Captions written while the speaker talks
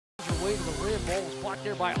Way to the rim, ball was blocked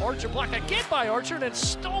there by Archer, blocked again by Archer, and then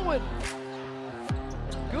stolen.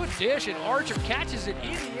 Good dish, and Archer catches it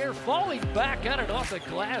in the air, falling back, got it off the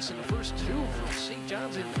glass in the first two for St.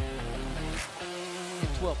 John's in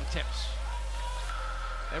 12 attempts.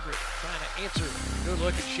 Everett trying to answer, good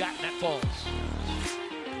looking shot, and that falls.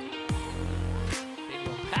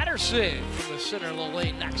 Daniel Patterson from the center of the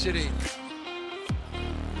lane knocks it in.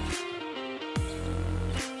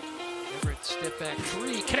 Everett step back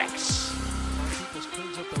three, connects. Peoples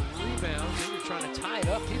cleans up the rebound. Xavier trying to tie it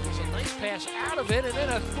up. Peoples a nice pass out of it, and then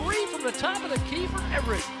a three from the top of the key for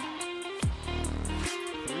Everett.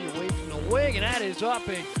 Three away from the wing, and that is up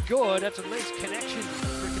and good. That's a nice connection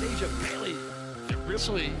for Kanasia Bailey.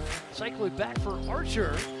 Risley cycling back for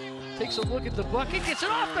Archer. Takes a look at the bucket, gets it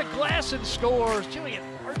off the glass and scores. Julian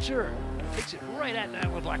Archer takes it right at that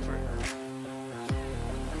with Blackford.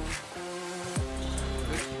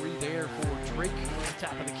 Good three there for Drake on the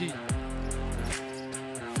top of the key.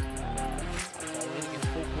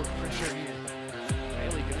 Full court pressure here.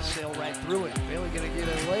 Bailey gonna sail right through it. Bailey gonna get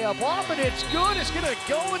a layup off, and it's good. It's gonna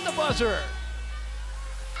go with the buzzer.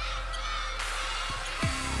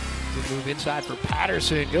 Good move inside for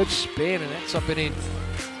Patterson. Good spin, and that's up and in.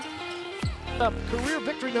 Career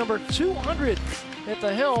victory number 200 at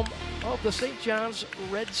the helm of the St. John's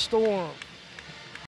Red Storm.